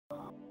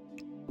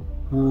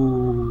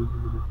Ooh.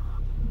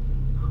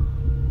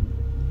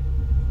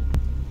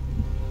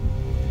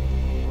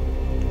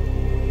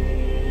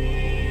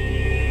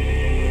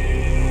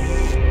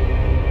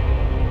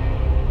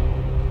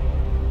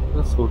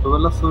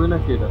 ছোটবেলার ছবি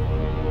নাকি এটা?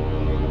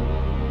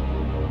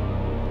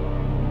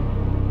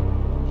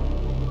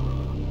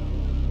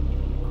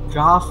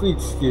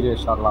 গ্রাফিক্স কি রে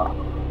শালা!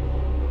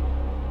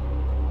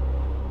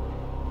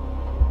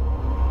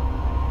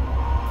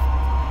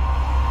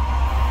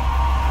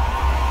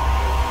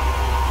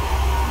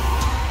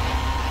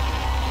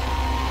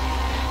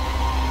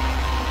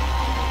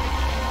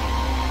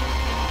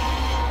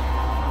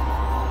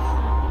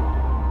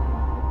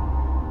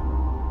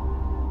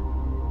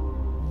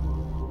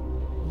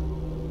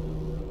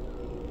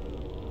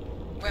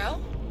 Well,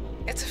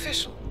 it's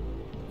official.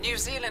 New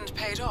Zealand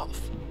paid off.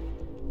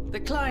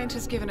 The client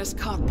has given us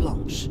carte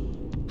blanche.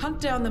 Hunt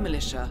down the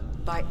militia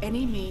by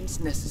any means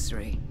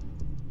necessary.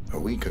 A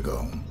week ago,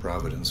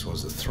 Providence was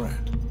a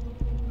threat.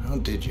 How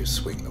did you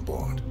swing the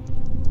board?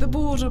 The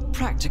board are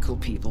practical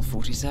people,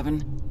 47.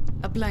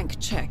 A blank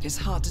check is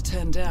hard to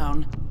turn down.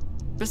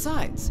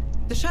 Besides,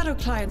 the Shadow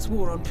Client's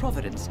war on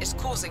Providence is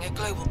causing a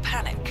global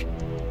panic.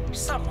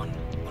 Someone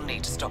will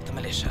need to stop the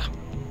militia.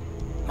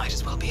 Might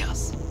as well be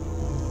us.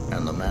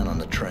 And the man on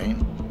the train?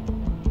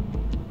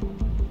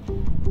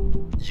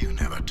 You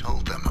never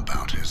told them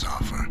about his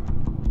offer.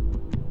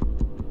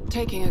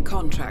 Taking a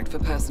contract for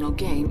personal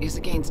gain is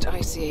against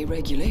ICA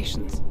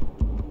regulations.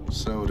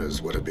 Sodas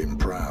would have been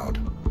proud.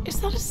 Is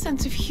that a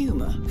sense of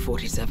humor,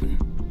 47?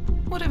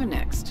 Whatever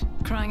next.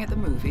 Crying at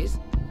the movies?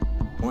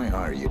 Why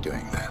are you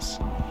doing this?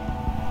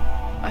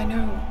 I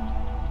know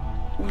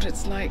what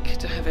it's like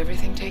to have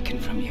everything taken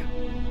from you.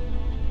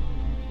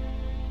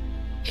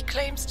 He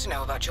claims to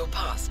know about your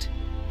past.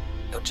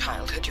 Your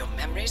childhood, your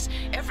memories,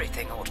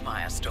 everything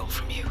Altmaier stole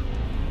from you.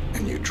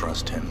 And you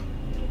trust him?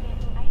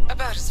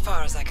 About as far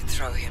as I can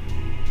throw him.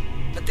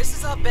 But this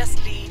is our best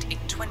lead in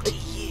 20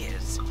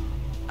 years.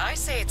 I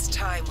say it's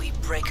time we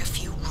break a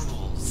few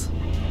rules.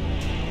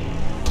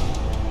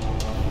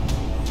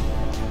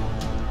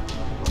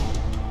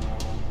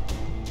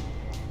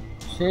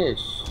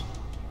 শেষ।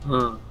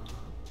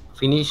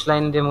 Finish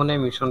line দিয়ে মনে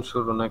হয় mission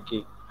শুরু নাকি?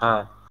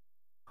 হ্যাঁ,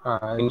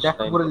 এটা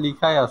করে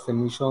লেখাই আছে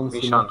মিশন।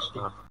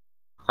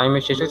 টাইমে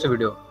শেষ হয়েছে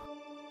ভিডিও।